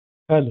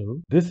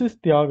Hello, this is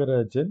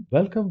Tyagarajan.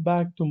 Welcome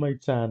back to my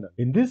channel.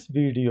 In this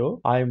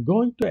video, I am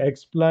going to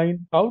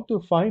explain how to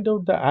find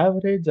out the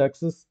average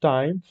access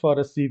time for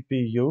a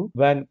CPU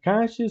when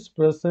cache is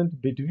present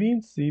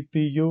between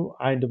CPU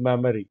and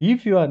memory.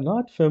 If you are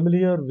not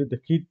familiar with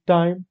hit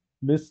time,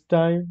 miss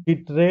time,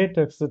 hit rate,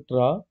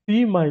 etc.,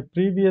 see my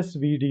previous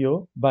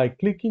video by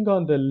clicking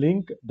on the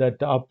link that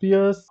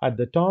appears at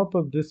the top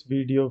of this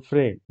video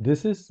frame.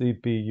 This is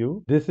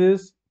CPU. This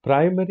is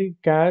primary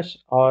cache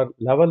or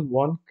level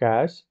 1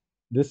 cache.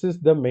 This is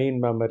the main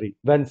memory.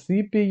 When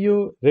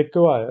CPU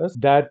requires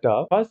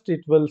data, first it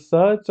will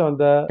search on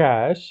the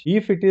cache.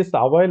 If it is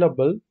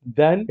available,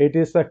 then it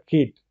is a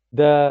hit.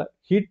 The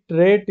hit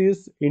rate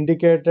is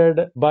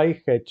indicated by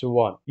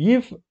H1.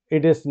 If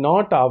it is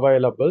not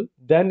available,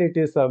 then it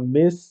is a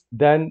miss.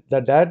 Then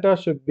the data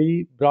should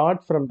be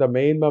brought from the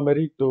main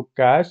memory to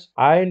cache,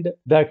 and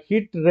the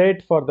hit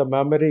rate for the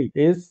memory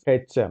is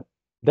HM.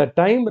 The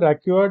time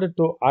required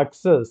to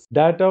access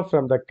data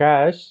from the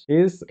cache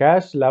is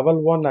cache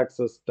level 1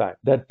 access time.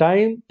 The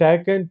time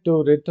taken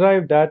to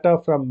retrieve data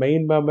from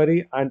main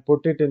memory and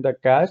put it in the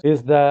cache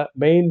is the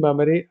main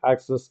memory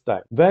access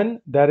time. When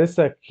there is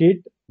a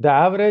hit, the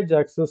average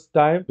access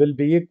time will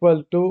be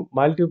equal to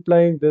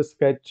multiplying this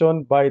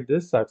H1 by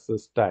this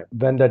access time.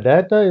 When the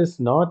data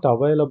is not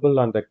available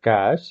on the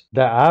cache,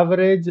 the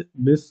average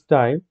miss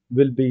time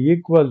will be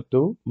equal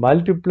to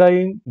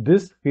multiplying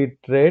this hit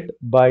rate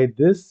by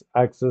this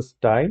access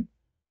time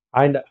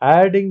and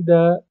adding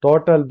the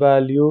total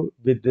value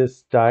with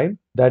this time.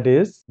 That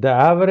is, the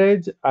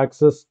average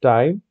access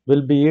time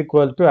will be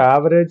equal to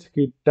average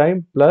hit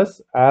time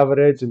plus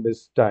average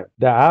miss time.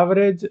 The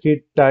average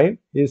hit time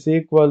is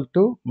equal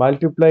to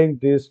multiplying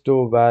these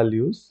two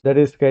values, that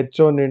is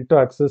H1 into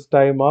access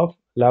time of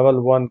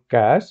level 1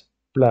 cache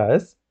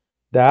plus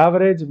the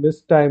average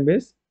miss time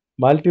is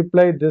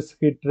multiply this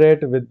hit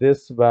rate with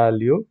this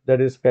value,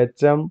 that is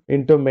HM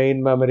into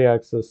main memory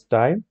access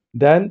time.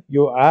 Then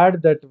you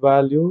add that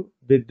value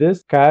with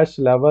this cache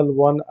level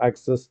 1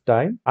 access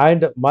time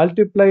and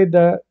multiply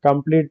the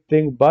complete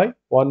thing by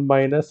 1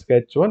 minus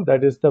H1,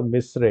 that is the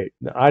miss rate,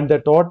 and the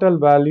total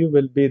value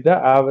will be the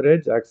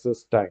average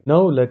access time.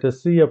 Now let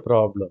us see a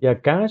problem. A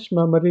cache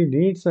memory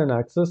needs an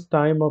access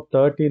time of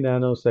 30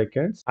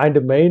 nanoseconds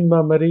and main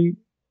memory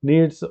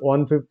needs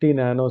 150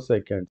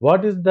 nanoseconds.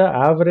 What is the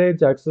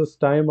average access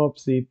time of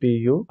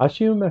CPU?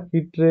 Assume a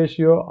hit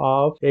ratio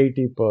of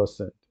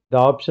 80%. The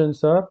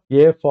options are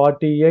A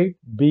 48,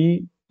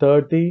 B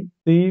 30,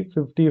 C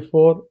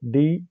 54,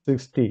 D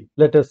 60.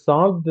 Let us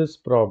solve this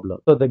problem.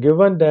 So the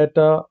given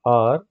data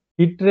are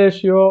hit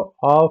ratio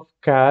of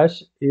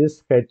cache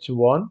is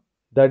H1,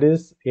 that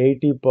is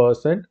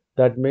 80%,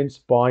 that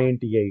means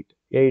 0.8.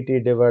 80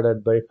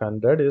 divided by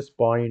 100 is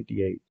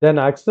 0.8. Then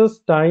access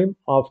time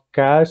of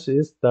cache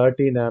is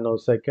 30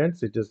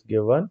 nanoseconds, it is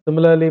given.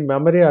 Similarly,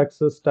 memory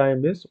access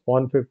time is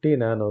 150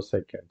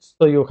 nanoseconds.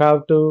 So you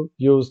have to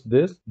use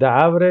this. The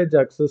average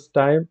access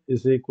time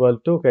is equal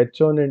to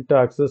H1 into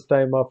access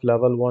time of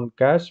level 1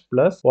 cache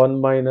plus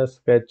 1 minus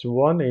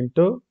H1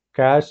 into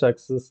cache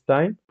access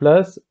time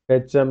plus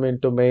HM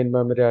into main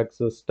memory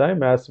access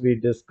time, as we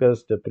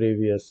discussed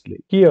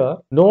previously. Here,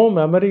 no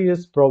memory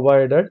is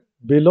provided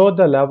below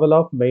the level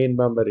of main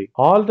memory.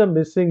 All the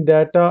missing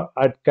data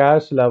at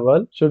cache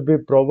level should be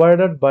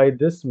provided by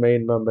this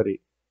main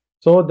memory.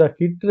 So the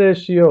hit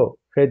ratio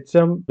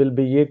HM will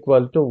be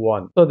equal to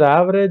 1. So the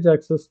average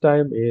access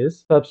time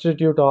is,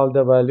 substitute all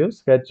the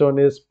values,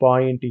 H1 is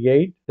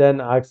 0.8, then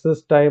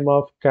access time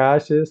of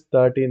cache is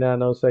 30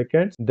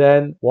 nanoseconds,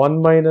 then 1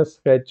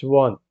 minus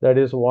H1, that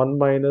is 1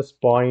 minus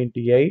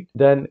 0.8,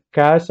 then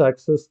cache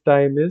access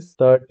time is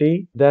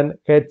 30, then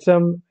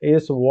HM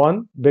is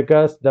 1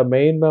 because the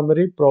main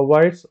memory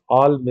provides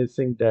all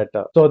missing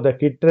data. So the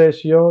hit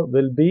ratio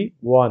will be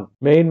 1.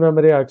 Main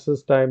memory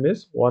access time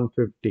is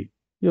 150.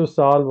 You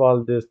solve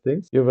all these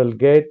things, you will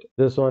get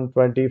this one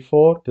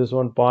 24, this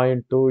one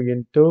 0.2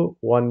 into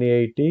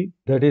 180,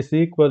 that is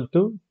equal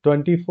to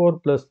 24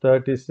 plus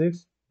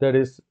 36, that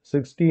is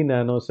 60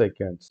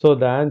 nanoseconds. So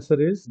the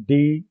answer is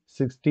D,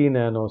 60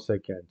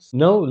 nanoseconds.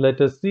 Now let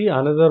us see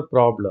another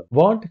problem.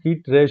 What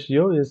hit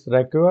ratio is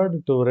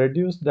required to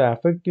reduce the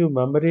effective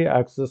memory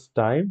access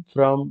time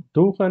from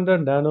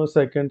 200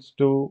 nanoseconds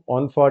to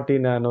 140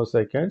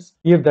 nanoseconds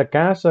if the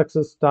cache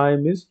access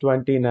time is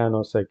 20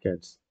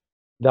 nanoseconds?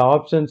 The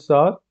options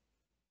are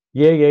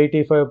A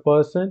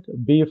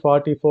 85%, B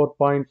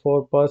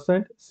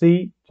 44.4%,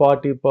 C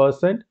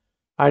 40%,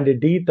 and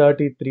D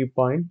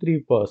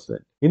 33.3%.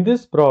 In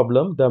this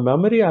problem, the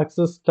memory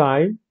access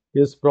time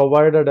is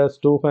provided as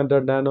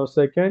 200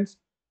 nanoseconds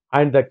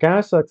and the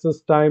cache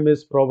access time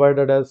is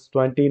provided as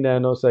 20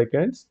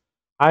 nanoseconds,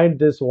 and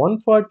this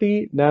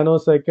 140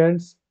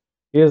 nanoseconds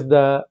is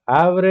the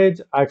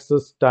average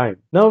access time.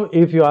 Now,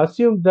 if you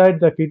assume that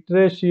the hit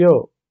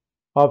ratio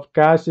of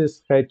cache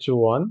is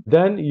H1,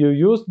 then you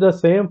use the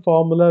same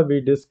formula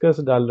we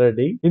discussed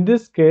already. In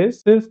this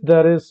case, since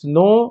there is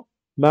no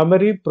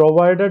memory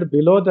provided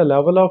below the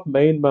level of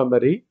main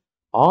memory,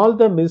 all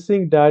the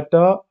missing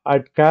data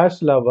at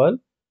cache level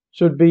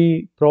should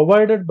be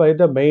provided by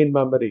the main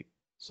memory.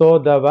 So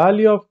the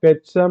value of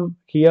HM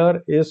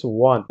here is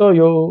 1. So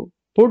you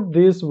put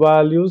these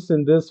values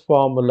in this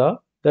formula.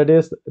 That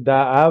is, the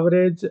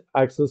average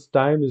access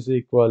time is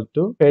equal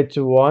to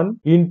H1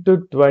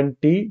 into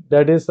 20,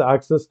 that is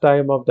access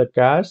time of the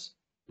cache,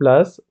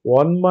 plus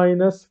 1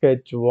 minus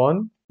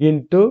H1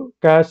 into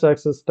cache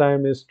access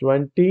time is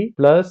 20,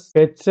 plus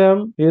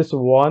HM is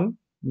 1,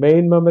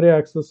 main memory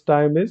access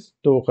time is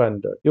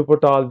 200. You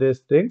put all these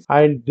things,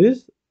 and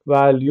this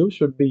value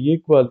should be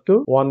equal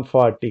to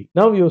 140.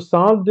 Now you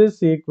solve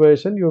this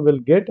equation, you will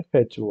get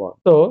H1.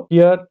 So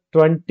here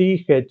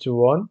 20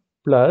 H1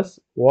 plus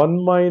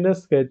 1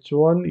 minus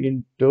H1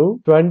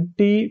 into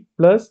 20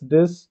 plus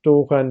this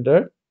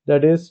 200,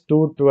 that is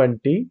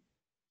 220,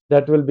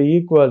 that will be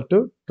equal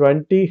to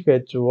 20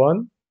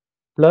 H1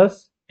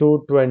 plus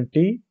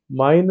 220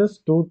 minus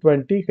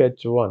 220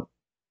 H1,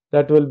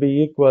 that will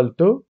be equal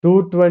to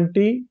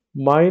 220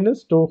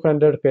 minus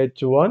 200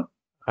 H1,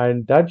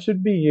 and that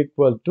should be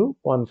equal to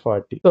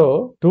 140.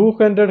 So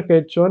 200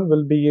 H1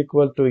 will be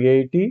equal to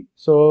 80.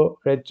 So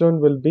H1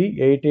 will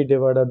be 80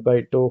 divided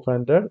by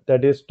 200,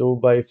 that is 2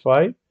 by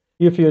 5.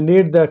 If you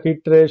need the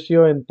hit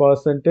ratio in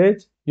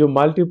percentage, you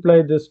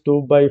multiply this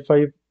 2 by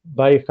 5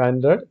 by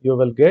 100, you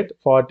will get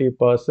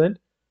 40%.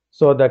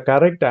 So the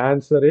correct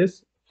answer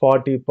is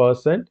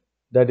 40%,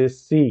 that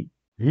is C.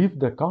 If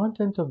the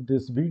content of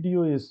this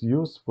video is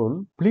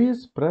useful,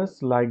 please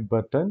press like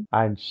button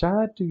and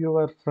share to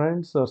your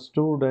friends or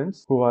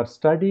students who are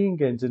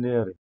studying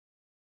engineering.